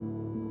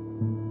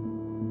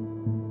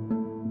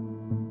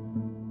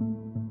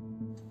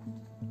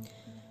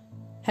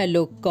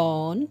Hello,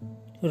 कौन?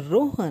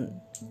 रोहन।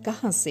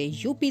 कहाँ से?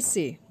 यूपी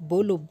से।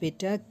 बोलो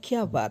बेटा,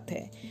 क्या बात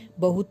है?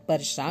 बहुत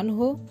परेशान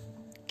हो?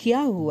 क्या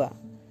हुआ?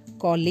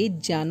 कॉलेज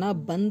जाना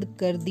बंद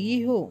कर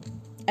दिए हो?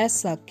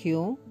 ऐसा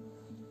क्यों?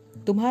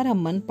 तुम्हारा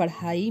मन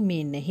पढ़ाई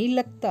में नहीं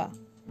लगता?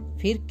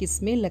 फिर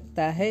किस में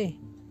लगता है?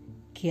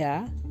 क्या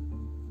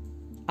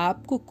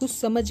आपको कुछ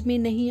समझ में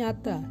नहीं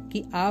आता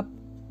कि आप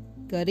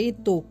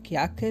करें तो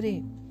क्या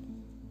करें?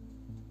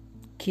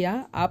 क्या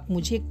आप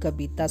मुझे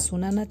कविता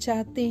सुनाना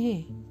चाहते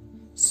हैं?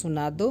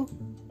 सुना दो।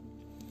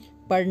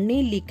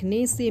 पढ़ने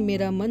लिखने से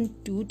मेरा मन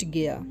टूट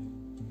गया,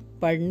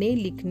 पढ़ने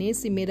लिखने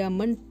से मेरा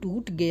मन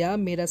टूट गया,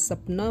 मेरा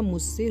सपना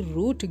मुझसे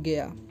रूठ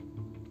गया।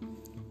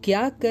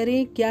 क्या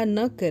करें क्या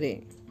न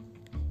करें,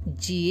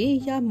 जिए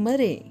या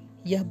मरे,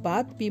 यह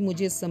बात भी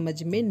मुझे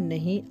समझ में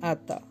नहीं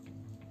आता।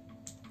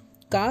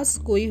 काश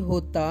कोई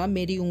होता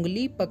मेरी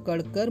उंगली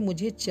पकड़कर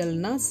मुझे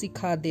चलना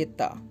सिखा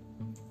देता,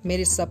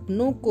 मेरे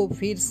सपनों को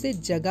फिर से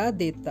जगा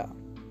देता,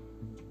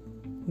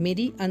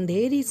 मेरी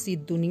अंधेरी सी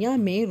दुनिया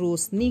में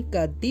रोशनी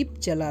का दीप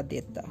जला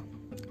देता।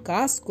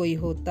 काश कोई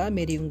होता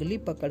मेरी उंगली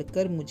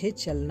पकड़कर मुझे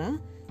चलना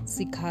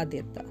सिखा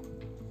देता।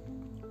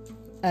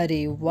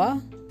 अरे वाह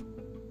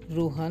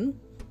रोहन,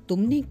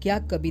 तुमने क्या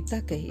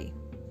कविता कही!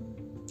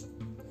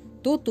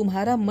 तो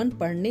तुम्हारा मन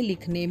पढ़ने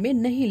लिखने में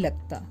नहीं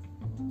लगता,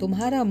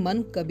 तुम्हारा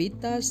मन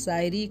कविता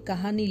शायरी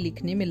कहानी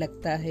लिखने में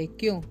लगता है,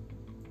 क्यों?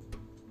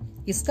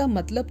 इसका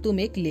मतलब तुम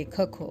एक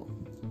लेखक हो।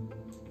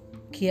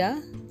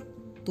 क्या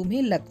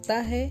तुम्हें लगता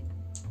है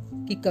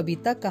कि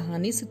कविता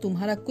कहानी से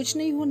तुम्हारा कुछ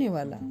नहीं होने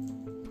वाला?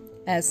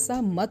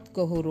 ऐसा मत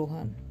कहो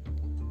रोहन,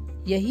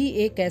 यही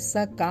एक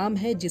ऐसा काम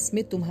है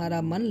जिसमें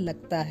तुम्हारा मन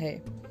लगता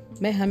है।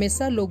 मैं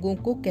हमेशा लोगों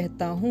को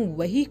कहता हूँ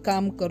वही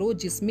काम करो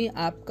जिसमें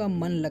आपका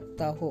मन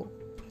लगता हो,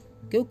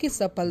 क्योंकि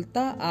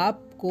सफलता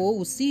आपको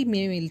उसी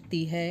में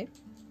मिलती है,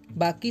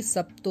 बाकी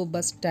सब तो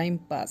बस टाइम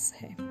पास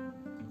है।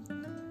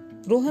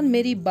 रोहन,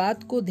 मेरी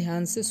बात को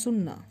ध्यान से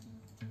सुनना।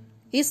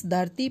 इस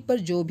धरती पर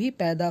जो भी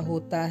पैदा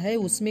होता है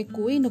उसमें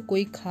कोई न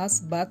कोई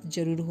खास बात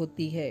जरूर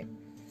होती है।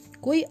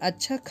 कोई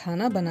अच्छा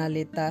खाना बना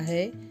लेता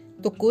है,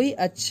 तो कोई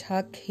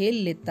अच्छा खेल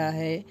लेता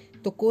है,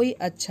 तो कोई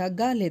अच्छा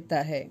गा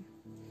लेता है,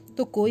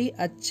 तो कोई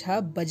अच्छा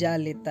बजा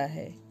लेता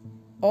है,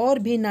 और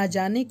भी ना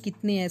जाने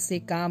कितने ऐसे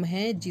काम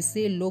हैं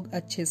जिसे लोग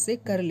अच्छे से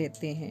कर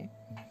लेते हैं।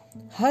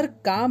 हर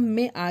काम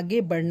में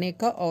आगे बढ़ने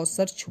का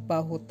अवसर छुपा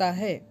होता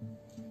है।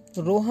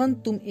 रोहन,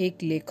 तुम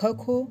एक लेखक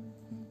हो,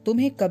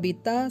 तुम्हें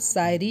कविता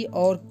शायरी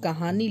और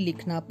कहानी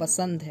लिखना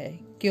पसंद है,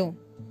 क्यों?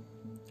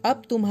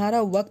 अब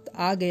तुम्हारा वक्त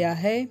आ गया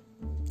है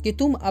कि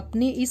तुम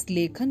अपने इस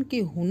लेखन के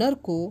हुनर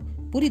को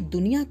पूरी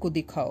दुनिया को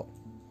दिखाओ।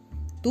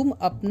 तुम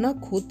अपना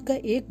खुद का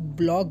एक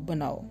ब्लॉग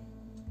बनाओ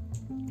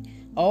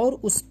और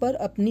उस पर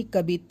अपनी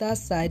कविता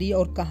शायरी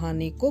और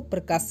कहानी को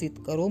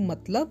प्रकाशित करो,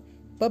 मतलब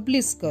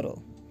पब्लिश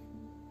करो,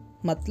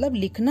 मतलब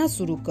लिखना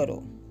शुरू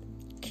करो।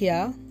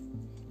 क्या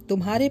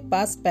तुम्हारे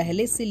पास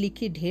पहले से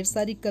लिखी ढेर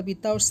सारी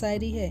कविता और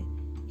शायरी है?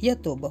 यह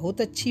तो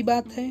बहुत अच्छी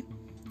बात है।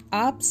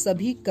 आप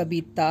सभी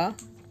कविता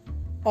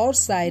और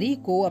शायरी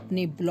को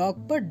अपने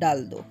ब्लॉग पर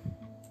डाल दो।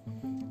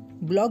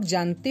 ब्लॉग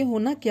जानते हो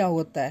ना क्या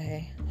होता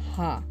है?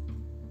 हाँ,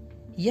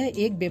 यह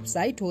एक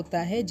वेबसाइट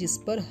होता है जिस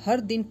पर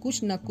हर दिन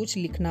कुछ न कुछ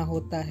लिखना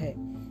होता है,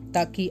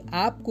 ताकि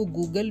आपको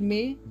गूगल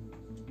में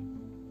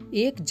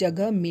एक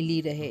जगह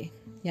मिली रहे,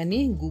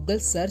 यानी गूगल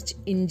सर्च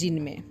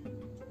इंजन में।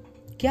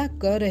 क्या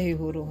कर रहे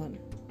हो रोहन?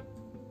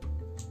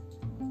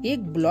 एक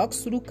ब्लॉग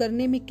शुरू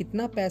करने में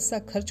कितना पैसा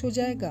खर्च हो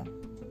जाएगा?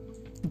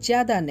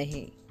 ज्यादा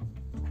नहीं।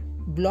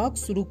 ब्लॉग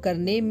शुरू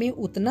करने में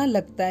उतना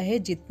लगता है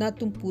जितना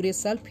तुम पूरे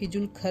साल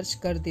फिजूल खर्च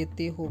कर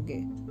देते होगे,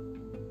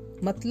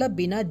 मतलब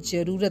बिना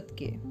जरूरत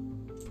के।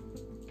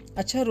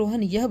 अच्छा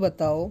रोहन, यह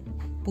बताओ,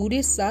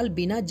 पूरे साल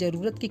बिना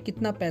जरूरत के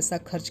कितना पैसा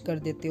खर्च कर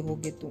देते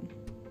होगे तुम?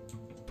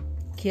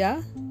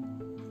 क्या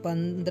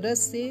 15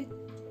 से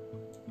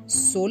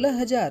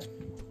 16,000?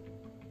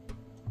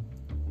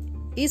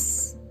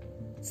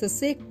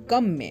 इससे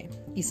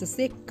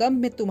कम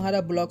में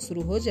तुम्हारा ब्लॉग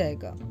शुरू हो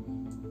जाएगा,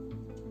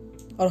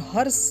 और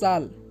हर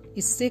साल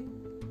इससे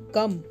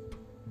कम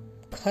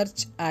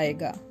खर्च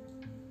आएगा,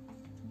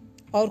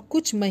 और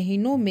कुछ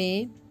महीनों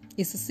में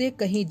इससे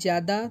कहीं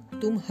ज्यादा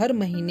तुम हर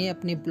महीने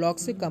अपने ब्लॉग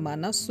से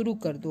कमाना शुरू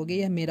कर दोगे,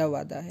 यह मेरा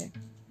वादा है।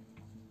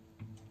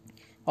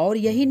 और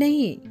यही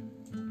नहीं,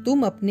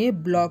 तुम अपने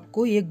ब्लॉग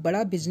को एक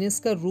बड़ा बिजनेस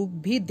का रूप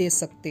भी दे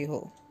सकते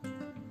हो।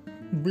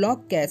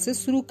 ब्लॉग कैसे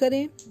शुरू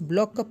करें,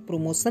 ब्लॉग का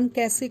प्रमोशन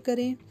कैसे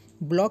करें,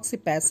 ब्लॉग से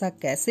पैसा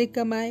कैसे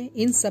कमाएं,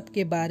 इन सब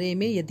के बारे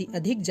में यदि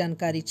अधिक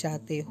जानकारी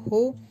चाहते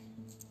हो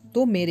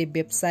तो मेरे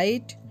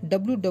वेबसाइट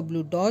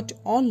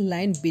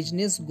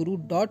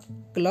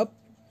www.onlinebusinessguru.club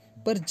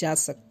पर जा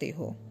सकते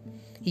हो,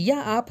 या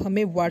आप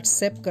हमें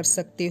व्हाट्सएप कर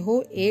सकते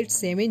हो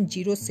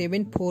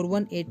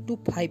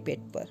 8707418258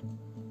 पर।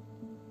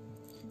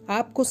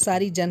 आपको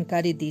सारी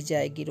जानकारी दी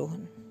जाएगी।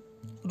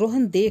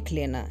 रोहन देख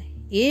लेना,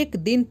 एक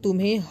दिन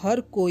तुम्हें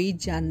हर कोई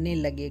जानने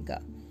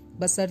लगेगा,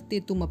 बशर्ते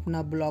तुम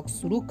अपना ब्लॉग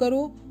शुरू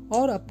करो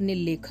और अपने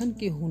लेखन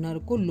के हुनर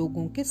को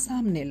लोगों के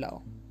सामने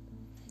लाओ।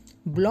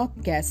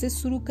 ब्लॉग कैसे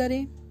शुरू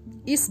करें,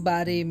 इस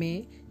बारे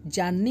में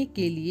जानने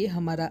के लिए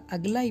हमारा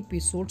अगला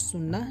एपिसोड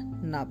सुनना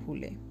ना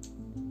भूलें।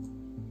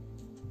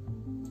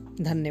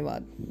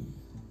 धन्यवाद।